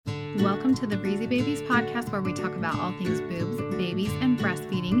Welcome to the Breezy Babies podcast, where we talk about all things boobs, babies, and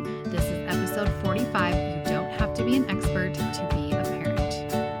breastfeeding. This is episode 45. You don't have to be an expert to be a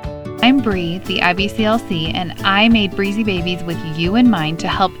parent. I'm Bree, the IBCLC, and I made Breezy Babies with you in mind to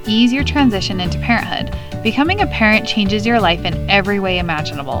help ease your transition into parenthood. Becoming a parent changes your life in every way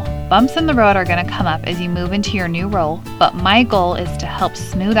imaginable. Bumps in the road are going to come up as you move into your new role, but my goal is to help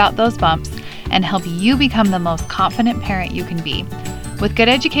smooth out those bumps and help you become the most confident parent you can be. With good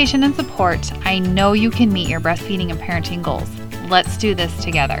education and support, I know you can meet your breastfeeding and parenting goals. Let's do this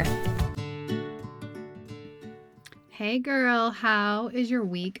together. Hey girl, how is your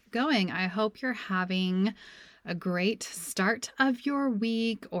week going? I hope you're having a great start of your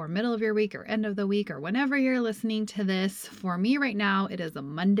week or middle of your week or end of the week or whenever you're listening to this. For me right now, it is a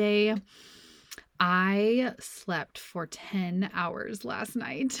Monday. I slept for 10 hours last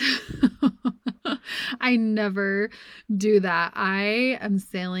night. I never do that. I am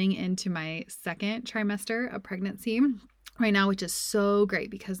sailing into my second trimester of pregnancy right now, which is so great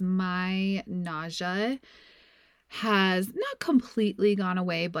because my nausea has not completely gone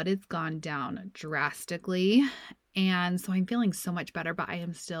away, but it's gone down drastically. And so I'm feeling so much better, but I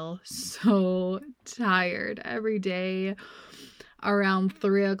am still so tired every day. Around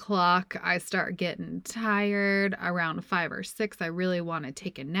 3 o'clock, I start getting tired. Around 5 or 6, I really want to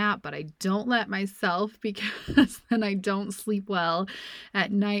take a nap, but I don't let myself because then I don't sleep well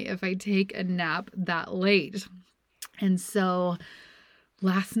at night if I take a nap that late. And so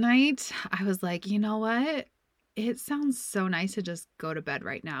last night, I was like, you know what? It sounds so nice to just go to bed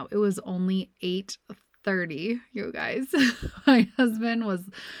right now. It was only 8:30, you guys. My husband was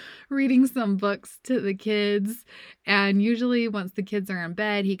reading some books to the kids, and usually once the kids are in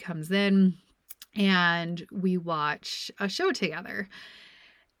bed, he comes in and we watch a show together.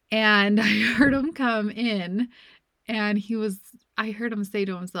 And I heard him come in and I heard him say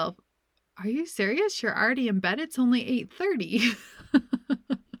to himself, "Are you serious? You're already in bed? It's only 8:30."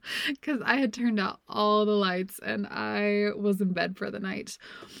 Because I had turned out all the lights and I was in bed for the night.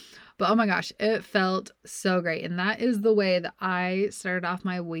 But oh my gosh, it felt so great. And that is the way that I started off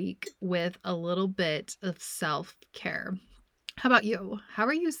my week, with a little bit of self-care. How about you? How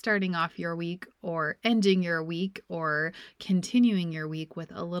are you starting off your week, or ending your week, or continuing your week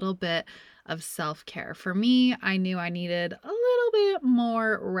with a little bit of self-care? For me, I knew I needed a little bit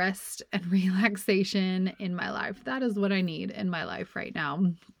more rest and relaxation in my life. That is what I need in my life right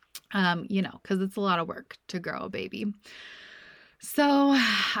now. Because it's a lot of work to grow a baby. So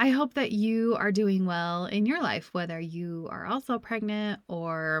I hope that you are doing well in your life, whether you are also pregnant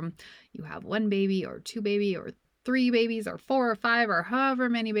or you have one baby or two baby or three babies or 4 or 5 or however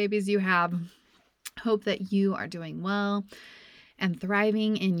many babies you have. Hope that you are doing well and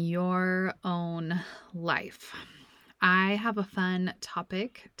thriving in your own life. I have a fun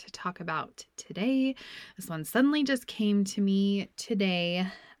topic to talk about today. This one suddenly just came to me today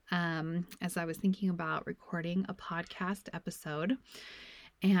as I was thinking about recording a podcast episode.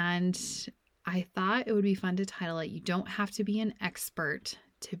 And I thought it would be fun to title it, "You Don't Have to Be an Expert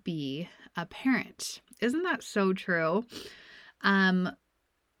to Be a Parent." Isn't that so true? When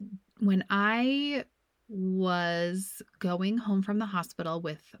I was going home from the hospital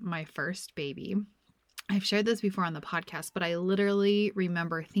with my first baby, I've shared this before on the podcast, but I literally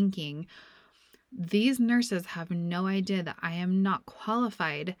remember thinking, these nurses have no idea that I am not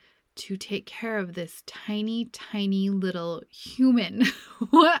qualified to take care of this tiny, tiny little human.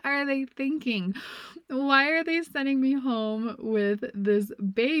 What are they thinking? Why are they sending me home with this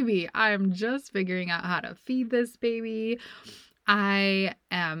baby? I'm just figuring out how to feed this baby. I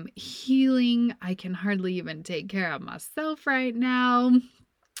am healing. I can hardly even take care of myself right now.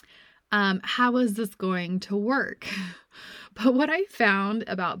 How is this going to work? But what I found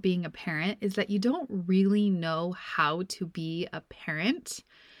about being a parent is that you don't really know how to be a parent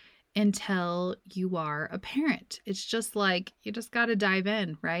until you are a parent. It's just like, you just got to dive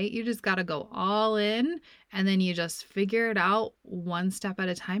in, right? You just got to go all in, and then you just figure it out one step at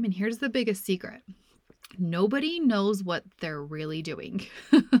a time. And here's the biggest secret. Nobody knows what they're really doing.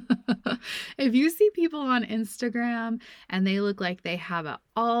 If you see people on Instagram and they look like they have it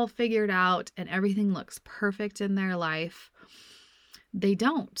all figured out and everything looks perfect in their life, they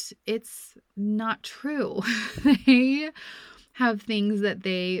don't. It's not true. They have things that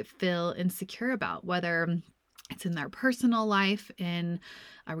they feel insecure about, whether it's in their personal life, in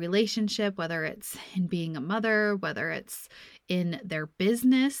a relationship, whether it's in being a mother, whether it's in their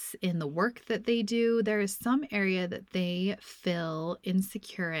business, in the work that they do. There is some area that they feel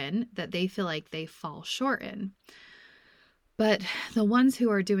insecure in, that they feel like they fall short in. But the ones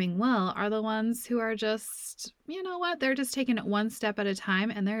who are doing well are the ones who are just, you know what, they're just taking it one step at a time,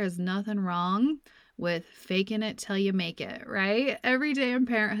 and there is nothing wrong with faking it till you make it, right? Every day in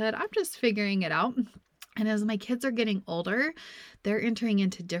parenthood, I'm just figuring it out. And as my kids are getting older, they're entering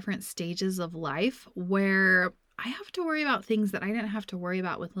into different stages of life where I have to worry about things that I didn't have to worry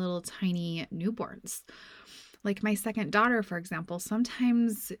about with little tiny newborns. Like my second daughter, for example,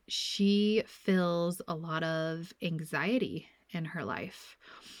 sometimes she feels a lot of anxiety in her life.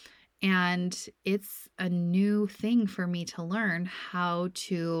 And it's a new thing for me to learn how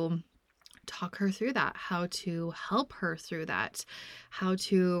to talk her through that, how to help her through that, how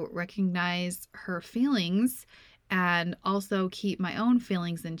to recognize her feelings and also keep my own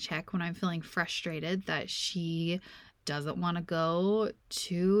feelings in check when I'm feeling frustrated that she doesn't want to go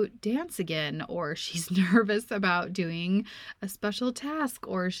to dance again, or she's nervous about doing a special task,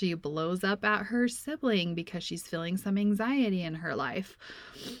 or she blows up at her sibling because she's feeling some anxiety in her life.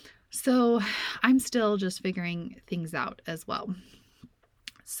 So I'm still just figuring things out as well.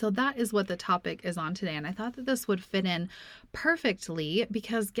 So that is what the topic is on today. And I thought that this would fit in perfectly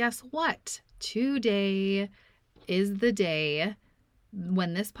because guess what? Today is the day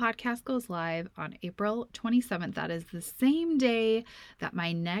when this podcast goes live on April 27th. That is the same day that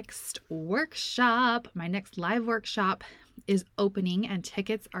my next workshop, my next live workshop is opening, and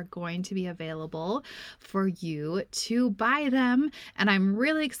tickets are going to be available for you to buy them. And I'm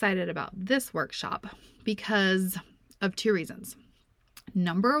really excited about this workshop because of two reasons.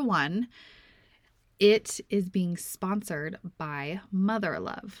 Number one, it is being sponsored by Mother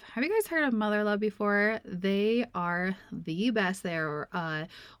Love. Have you guys heard of Mother Love before? They are the best. They're a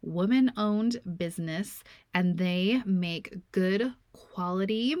woman-owned business, and they make good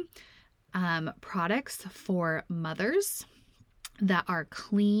quality products for mothers that are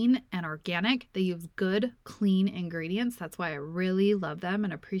clean and organic. They use good, clean ingredients. That's why I really love them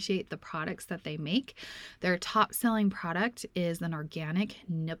and appreciate the products that they make. Their top selling product is an organic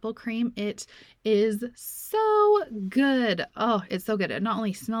nipple cream. It is so good. Oh, it's so good. It not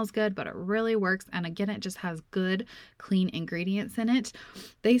only smells good, but it really works. And again, it just has good, clean ingredients in it.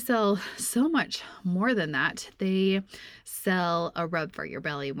 They sell so much more than that. They sell a rub for your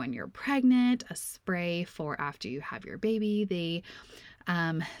belly when you're pregnant, a spray for after you have your baby. They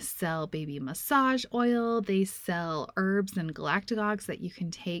sell baby massage oil. They sell herbs and galactagogues that you can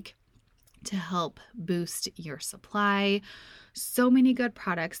take to help boost your supply. So many good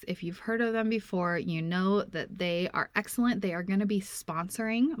products. If you've heard of them before, you know that they are excellent. They are going to be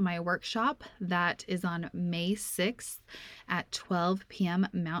sponsoring my workshop that is on May 6th at 12 p.m.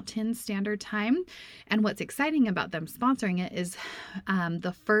 Mountain Standard Time. And what's exciting about them sponsoring it is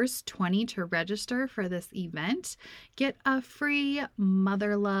the first 20 to register for this event get a free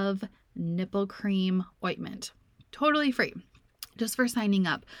Mother Love nipple cream ointment. Totally free. Just for signing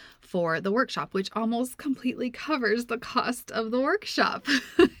up for the workshop, which almost completely covers the cost of the workshop.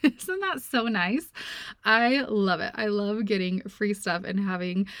 Isn't that so nice? I love it. I love getting free stuff and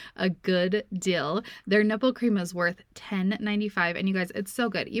having a good deal. Their nipple cream is worth $10.95. And you guys, it's so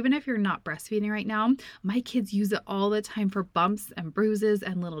good. Even if you're not breastfeeding right now, my kids use it all the time for bumps and bruises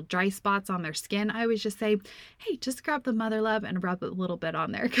and little dry spots on their skin. I always just say, hey, just grab the Mother Love and rub a little bit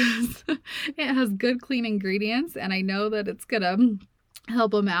on there because it has good, clean ingredients. And I know that it's going to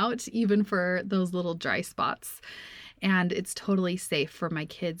help them out even for those little dry spots. And it's totally safe for my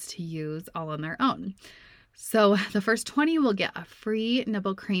kids to use all on their own. So the first 20 will get a free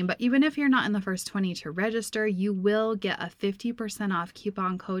nipple cream, but even if you're not in the first 20 to register, you will get a 50% off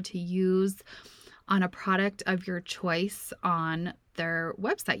coupon code to use on a product of your choice on their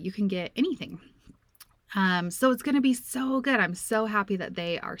website. You can get anything. So it's going to be so good. I'm so happy that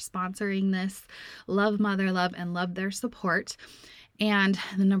they are sponsoring this. Love Mother Love and love their support. And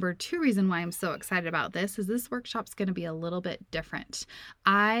the number two reason why I'm so excited about this is this workshop's going to be a little bit different.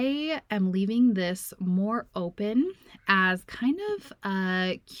 I am leaving this more open as kind of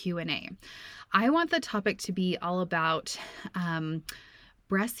a Q&A. I want the topic to be all about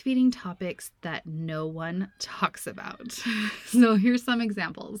breastfeeding topics that no one talks about. So here's some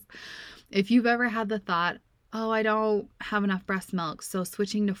examples. If you've ever had the thought, oh, I don't have enough breast milk, so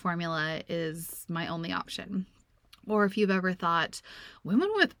switching to formula is my only option. Or if you've ever thought,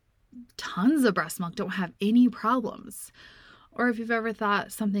 women with tons of breast milk don't have any problems. Or if you've ever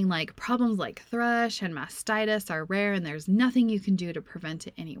thought something like problems like thrush and mastitis are rare and there's nothing you can do to prevent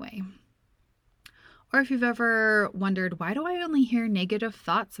it anyway. Or if you've ever wondered, why do I only hear negative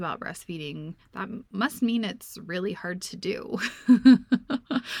thoughts about breastfeeding? That must mean it's really hard to do.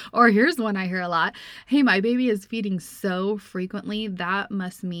 Or here's one I hear a lot. Hey, my baby is feeding so frequently. That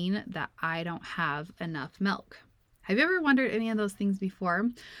must mean that I don't have enough milk. Have you ever wondered any of those things before?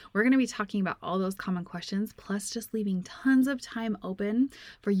 We're going to be talking about all those common questions, plus just leaving tons of time open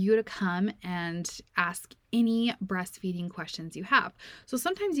for you to come and ask any breastfeeding questions you have. So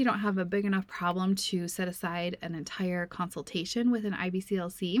sometimes you don't have a big enough problem to set aside an entire consultation with an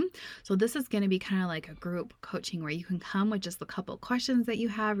IBCLC. So this is going to be kind of like a group coaching where you can come with just a couple questions that you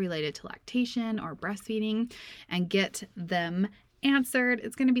have related to lactation or breastfeeding and get them answered.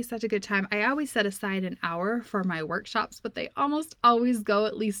 It's going to be such a good time. I always set aside an hour for my workshops, but they almost always go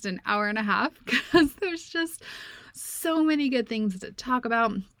at least an hour and a half because there's just so many good things to talk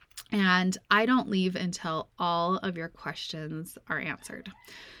about. And I don't leave until all of your questions are answered.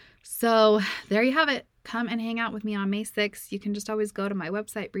 So there you have it. Come and hang out with me on May 6th. You can just always go to my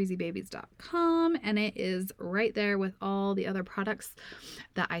website, breezybabies.com, and it is right there with all the other products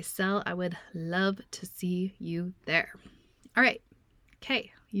that I sell. I would love to see you there. All right.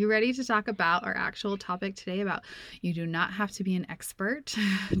 Okay. You ready to talk about our actual topic today about you do not have to be an expert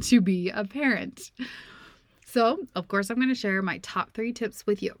to be a parent? So, of course, I'm going to share my top 3 tips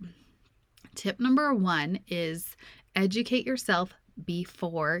with you. Tip number 1 is educate yourself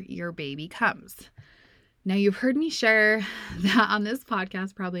before your baby comes. Now, you've heard me share that on this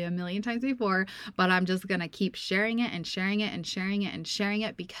podcast probably a million times before, but I'm just going to keep sharing it and sharing it and sharing it and sharing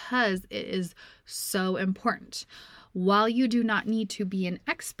it because it is so important. While you do not need to be an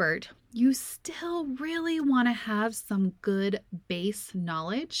expert, you still really want to have some good base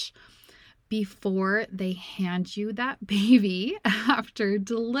knowledge before they hand you that baby after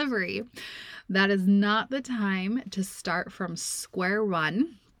delivery. That is not the time to start from square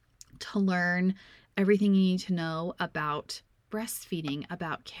one to learn everything you need to know about breastfeeding,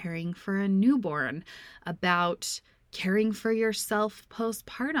 about caring for a newborn, about caring for yourself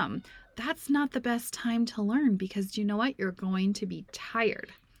postpartum. That's not the best time to learn because you know what? You're going to be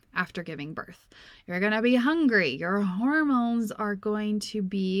tired after giving birth. You're going to be hungry. Your hormones are going to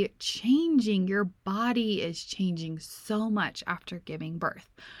be changing. Your body is changing so much after giving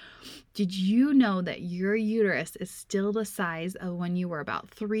birth. Did you know that your uterus is still the size of when you were about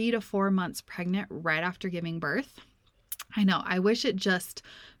 3 to 4 months pregnant right after giving birth? I know. I wish it just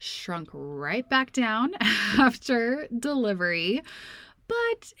shrunk right back down after delivery.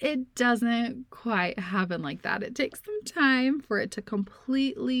 But it doesn't quite happen like that. It takes some time for it to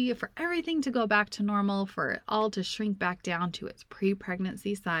for everything to go back to normal, for it all to shrink back down to its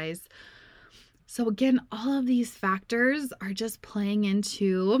pre-pregnancy size. So again, all of these factors are just playing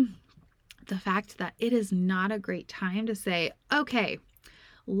into the fact that it is not a great time to say, okay,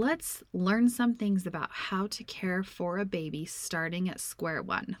 let's learn some things about how to care for a baby starting at square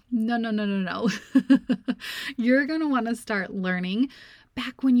one. No. You're going to want to start learning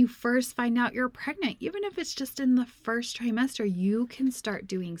back when you first find out you're pregnant. Even if it's just in the first trimester, you can start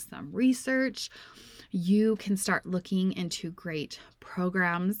doing some research. You can start looking into great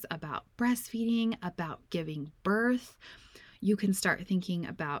programs about breastfeeding, about giving birth. You can start thinking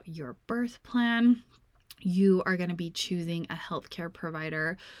about your birth plan. You are going to be choosing a healthcare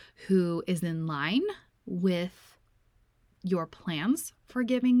provider who is in line with your plans for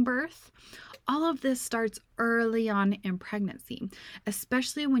giving birth. All of this starts early on in pregnancy,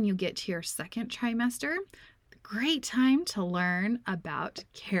 especially when you get to your second trimester. Great time to learn about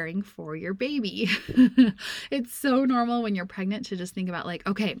caring for your baby. It's so normal when you're pregnant to just think about like,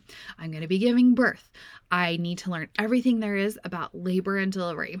 okay, I'm going to be giving birth. I need to learn everything there is about labor and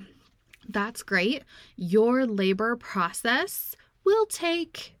delivery. That's great. Your labor process will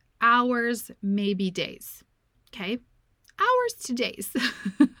take hours, maybe days. Okay? Hours to days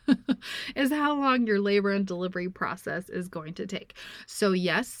is how long your labor and delivery process is going to take. So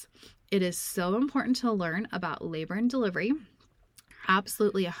yes, it is so important to learn about labor and delivery.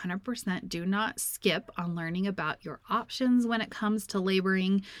 Absolutely 100% do not skip on learning about your options when it comes to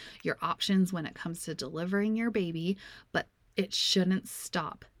laboring, your options when it comes to delivering your baby, but it shouldn't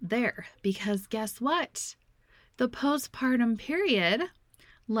stop there because guess what? The postpartum period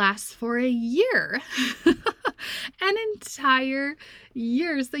lasts for a year, an entire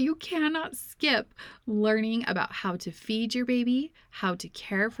year. So you cannot skip learning about how to feed your baby, how to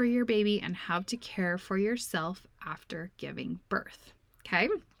care for your baby, and how to care for yourself after giving birth. Okay.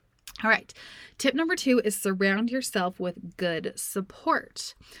 All right. Tip number 2 is surround yourself with good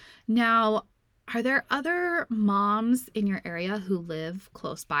support. Now, are there other moms in your area who live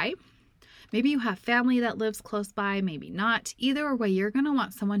close by? Maybe you have family that lives close by, maybe not. Either way, you're going to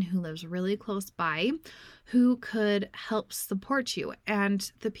want someone who lives really close by who could help support you.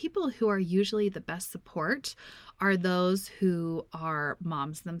 And the people who are usually the best support are those who are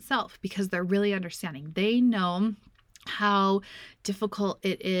moms themselves because they're really understanding. They know how difficult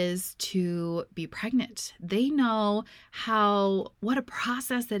it is to be pregnant. They know what a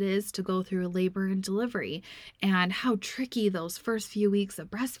process it is to go through labor and delivery, and how tricky those first few weeks of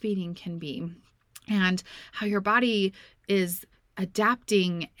breastfeeding can be, and how your body is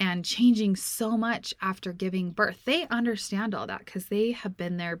adapting and changing so much after giving birth. They understand all that because they have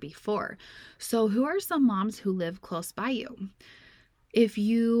been there before. So who are some moms who live close by you? If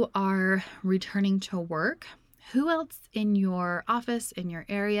you are returning to work, who else in your office, in your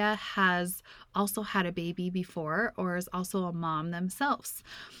area, has also had a baby before or is also a mom themselves?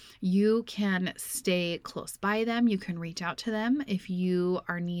 You can stay close by them. You can reach out to them if you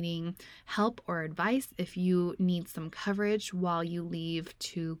are needing help or advice, if you need some coverage while you leave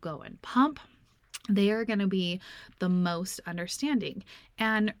to go and pump. They are going to be the most understanding,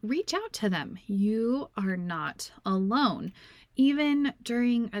 and reach out to them. You are not alone. Even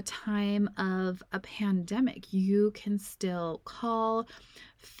during a time of a pandemic, you can still call,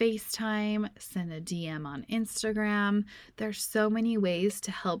 FaceTime, send a DM on Instagram. There's so many ways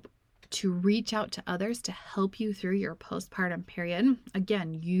to reach out to others to help you through your postpartum period.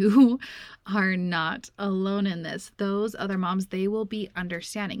 Again, you are not alone in this. Those other moms, they will be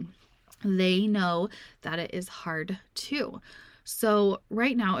understanding. They know that it is hard too. So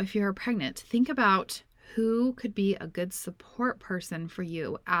right now, if you're pregnant, think about who could be a good support person for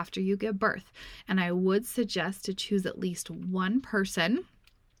you after you give birth. And I would suggest to choose at least one person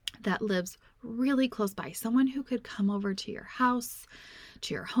that lives really close by, someone who could come over to your house,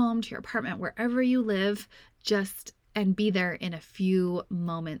 to your home, to your apartment, wherever you live, and be there in a few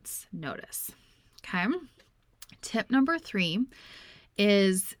moments' notice. Okay. Tip number 3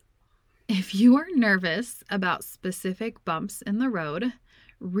 is, if you are nervous about specific bumps in the road,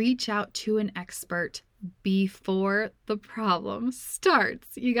 reach out to an expert before the problem starts.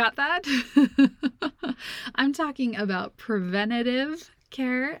 You got that? I'm talking about preventative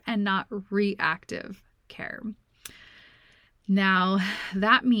care and not reactive care. Now,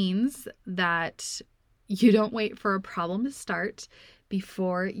 that means that you don't wait for a problem to start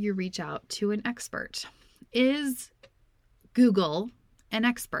before you reach out to an expert. Is Google an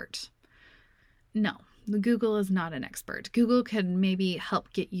expert? No, Google is not an expert. Google can maybe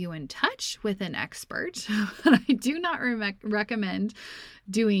help get you in touch with an expert, but I do not recommend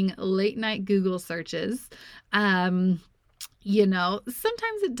doing late night Google searches. Sometimes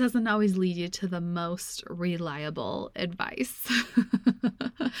it doesn't always lead you to the most reliable advice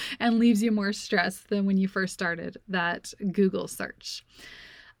and leaves you more stressed than when you first started that Google search.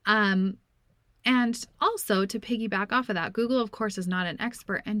 And also, to piggyback off of that, Google, of course, is not an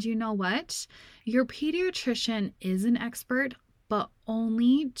expert. And you know what? Your pediatrician is an expert, but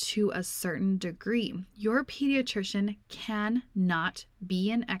only to a certain degree. Your pediatrician cannot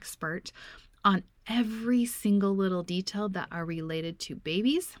be an expert on every single little detail that are related to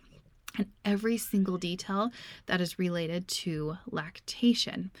babies and every single detail that is related to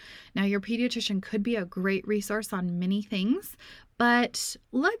lactation. Now, your pediatrician could be a great resource on many things, but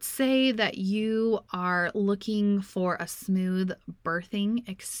let's say that you are looking for a smooth birthing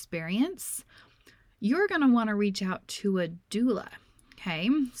experience. You're going to want to reach out to a doula, okay,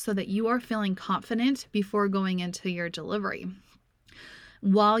 so that you are feeling confident before going into your delivery.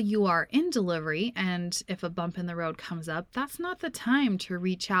 While you are in delivery, and if a bump in the road comes up, that's not the time to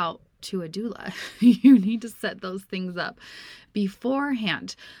reach out to a doula. You need to set those things up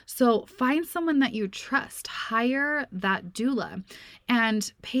beforehand. So find someone that you trust, hire that doula,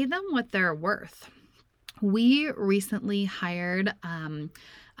 and pay them what they're worth. We recently hired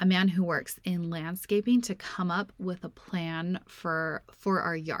a man who works in landscaping to come up with a plan for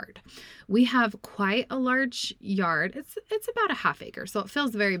our yard. We have quite a large yard. It's about a half acre, so it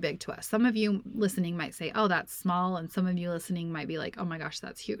feels very big to us. Some of you listening might say, oh, that's small. And some of you listening might be like, oh my gosh,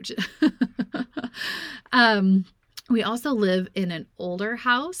 that's huge. We also live in an older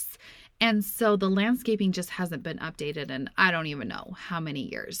house. And so the landscaping just hasn't been updated in I don't even know how many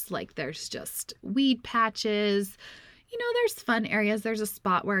years. Like there's just weed patches. There's fun areas. There's a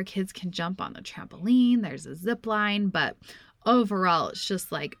spot where kids can jump on the trampoline. There's a zip line, but overall it's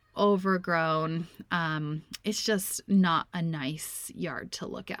just like overgrown. It's just not a nice yard to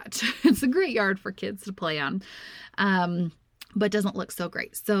look at. It's a great yard for kids to play on, but doesn't look so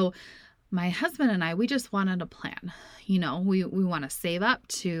great. So my husband and I, we just wanted a plan. We want to save up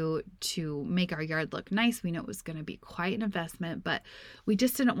to make our yard look nice. We know it was going to be quite an investment, but we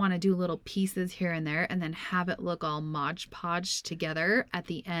just didn't want to do little pieces here and there and then have it look all Mod Podge together at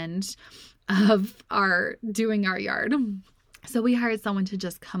the end of doing our yard. So we hired someone to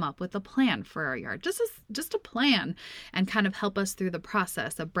just come up with a plan for our yard, just a plan, and kind of help us through the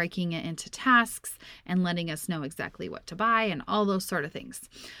process of breaking it into tasks and letting us know exactly what to buy and all those sort of things.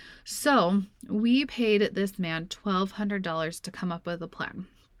 So we paid this man $1,200 to come up with a plan.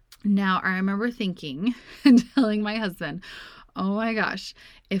 Now, I remember thinking and telling my husband, oh my gosh,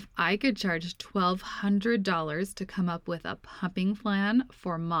 if I could charge $1,200 to come up with a pumping plan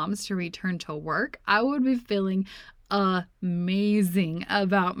for moms to return to work, I would be feeling amazing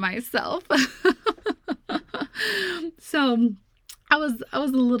about myself. So I was a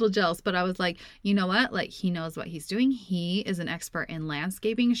little jealous, but I was like, you know what? Like, he knows what he's doing. He is an expert in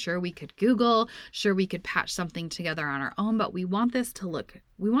landscaping. Sure, we could Google, sure, we could patch something together on our own, but we want this to look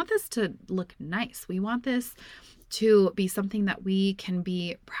nice. We want this to be something that we can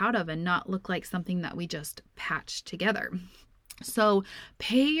be proud of and not look like something that we just patched together. So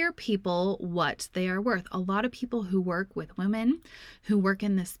pay your people what they are worth. A lot of people who work with women who work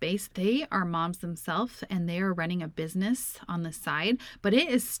in this space, they are moms themselves and they are running a business on the side, but it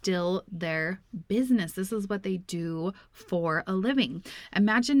is still their business. This is what they do for a living.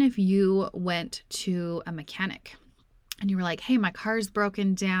 Imagine if you went to a mechanic and you were like, hey, my car's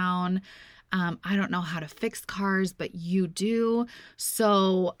broken down. I don't know how to fix cars, but you do.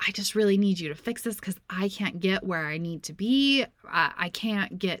 So I just really need you to fix this because I can't get where I need to be. I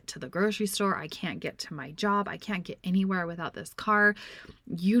can't get to the grocery store. I can't get to my job. I can't get anywhere without this car.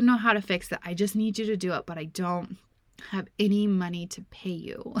 You know how to fix it. I just need you to do it, but I don't have any money to pay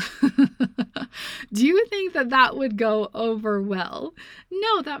you. Do you think that would go over well?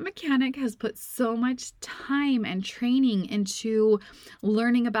 No, that mechanic has put so much time and training into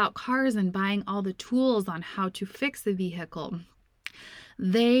learning about cars and buying all the tools on how to fix the vehicle.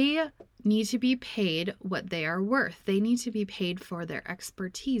 They need to be paid what they are worth. They need to be paid for their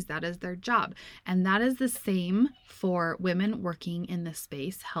expertise. That is their job. And that is the same for women working in this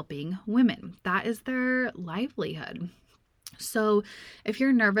space, helping women. That is their livelihood. So if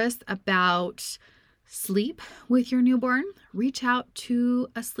you're nervous about sleep with your newborn, reach out to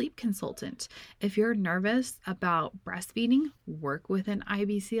a sleep consultant. If you're nervous about breastfeeding, work with an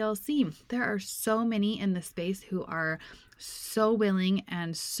IBCLC. There are so many in the space who are so willing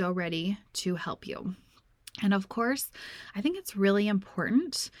and so ready to help you. And of course, I think it's really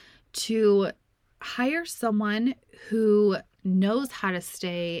important to hire someone who knows how to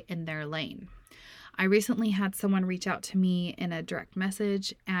stay in their lane. I recently had someone reach out to me in a direct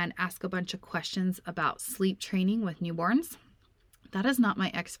message and ask a bunch of questions about sleep training with newborns. That is not my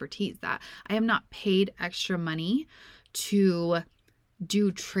expertise. That I am not paid extra money to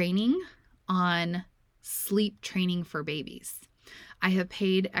do training on sleep training for babies. I have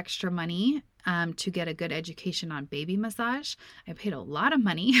paid extra money to get a good education on baby massage. I paid a lot of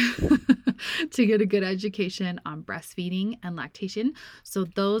money to get a good education on breastfeeding and lactation. So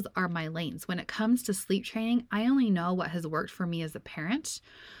those are my lanes. When it comes to sleep training, I only know what has worked for me as a parent.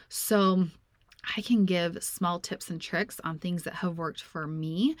 So I can give small tips and tricks on things that have worked for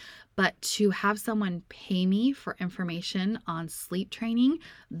me, but to have someone pay me for information on sleep training,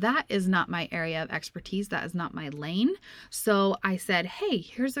 that is not my area of expertise. That is not my lane. So I said, hey,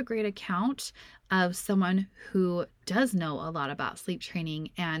 here's a great account of someone who does know a lot about sleep training,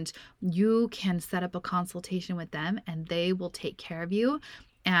 and you can set up a consultation with them and they will take care of you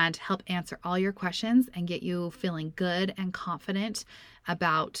and help answer all your questions and get you feeling good and confident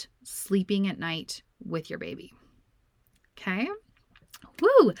about sleeping at night with your baby. Okay?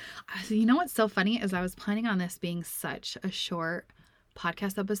 Woo! So you know what's so funny is I was planning on this being such a short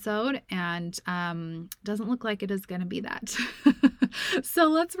podcast episode, and doesn't look like it is going to be that. So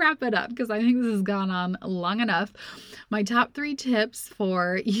let's wrap it up because I think this has gone on long enough. My top 3 tips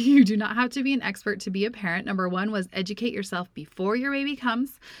for you do not have to be an expert to be a parent. Number 1 was educate yourself before your baby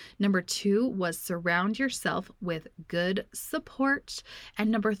comes. Number 2 was surround yourself with good support.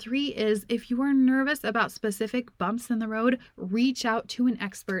 And number 3 is if you are nervous about specific bumps in the road, reach out to an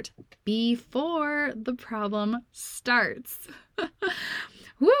expert before the problem starts.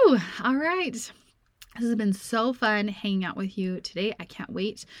 Woo! All right. This has been so fun hanging out with you today. I can't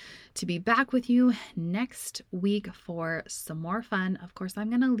wait to be back with you next week for some more fun. Of course, I'm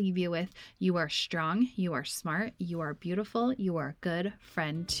going to leave you with you are strong, you are smart, you are beautiful, you are a good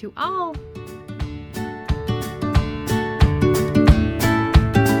friend to all.